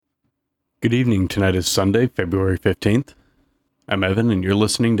Good evening. Tonight is Sunday, February 15th. I'm Evan, and you're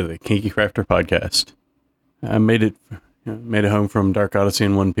listening to the Kinky Crafter Podcast. I made it home from Dark Odyssey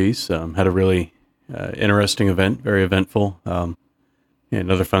in one piece. Had a really interesting event, very eventful.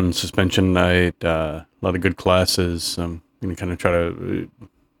 Another fun suspension night, a lot of good classes. I'm going to kind of try to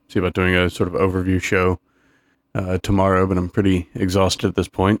see about doing a sort of overview show tomorrow, but I'm pretty exhausted at this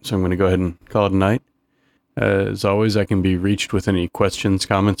point, so I'm going to go ahead and call it a night. As always, I can be reached with any questions,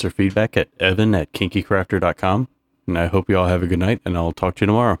 comments, or feedback at evan@kinkycrafter.com. And I hope you all have a good night, and I'll talk to you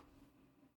tomorrow.